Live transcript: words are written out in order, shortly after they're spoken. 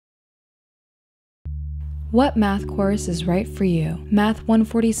What math course is right for you? Math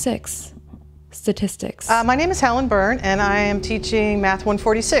 146, Statistics. My name is Helen Byrne, and I am teaching Math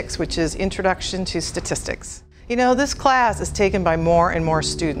 146, which is Introduction to Statistics. You know, this class is taken by more and more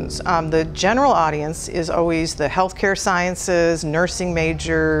students. The general audience is always the healthcare sciences, nursing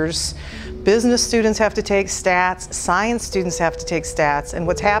majors, business students have to take stats, science students have to take stats, and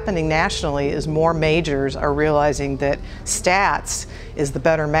what's happening nationally is more majors are realizing that stats is the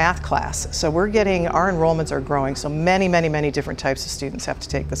better math class. So our enrollments are growing, so many different types of students have to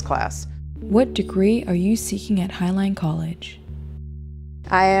take this class. What degree are you seeking at Highline College?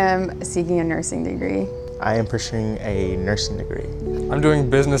 I am seeking a nursing degree. I am pursuing a nursing degree. I'm doing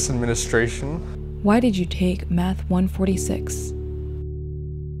business administration. Why did you take Math 146?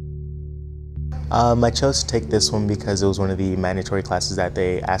 I chose to take this one because it was one of the mandatory classes that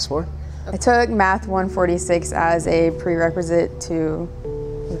they asked for. I took Math 146 as a prerequisite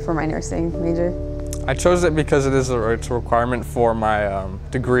for my nursing major. I chose it because it's a requirement for my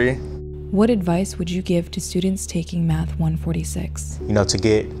degree. What advice would you give to students taking Math 146? You know,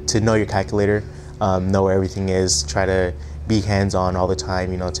 to know your calculator, know where everything is, try to be hands-on all the time,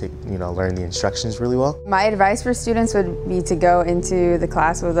 learn the instructions really well. My advice for students would be to go into the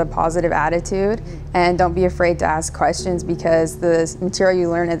class with a positive attitude and don't be afraid to ask questions, because the material you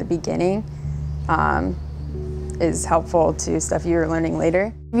learn at the beginning is helpful to stuff you're learning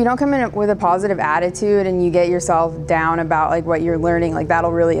later. If you don't come in with a positive attitude and you get yourself down about what you're learning,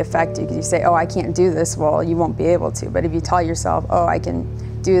 that'll really affect you, because you say, oh, I can't do this, well, you won't be able to. But if you tell yourself, oh, I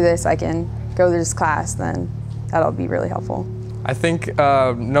can do this, I can go to this class, then that'll be really helpful. I think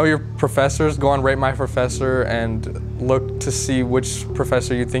know your professors, go on Rate My Professor and look to see which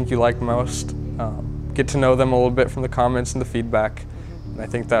professor you think you like most. Get to know them a little bit from the comments and the feedback. And I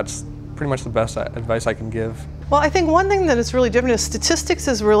think that's pretty much the best advice I can give. Well, I think one thing that is really different is statistics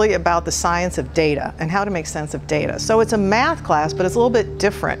is really about the science of data and how to make sense of data. So it's a math class, but it's a little bit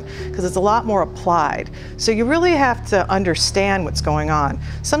different because it's a lot more applied. So you really have to understand what's going on.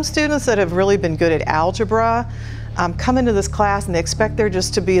 Some students that have really been good at algebra come into this class and they expect there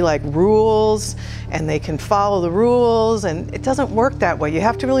just to be rules and they can follow the rules, and it doesn't work that way. You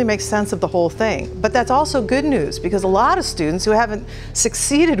have to really make sense of the whole thing. But that's also good news, because a lot of students who haven't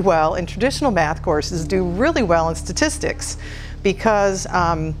succeeded well in traditional math courses do really well in statistics because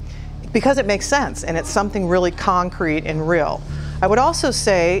it makes sense and it's something really concrete and real. I would also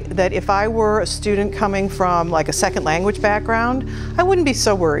say that if I were a student coming from a second language background, I wouldn't be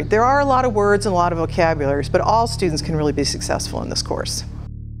so worried. There are a lot of words and a lot of vocabularies, but all students can really be successful in this course.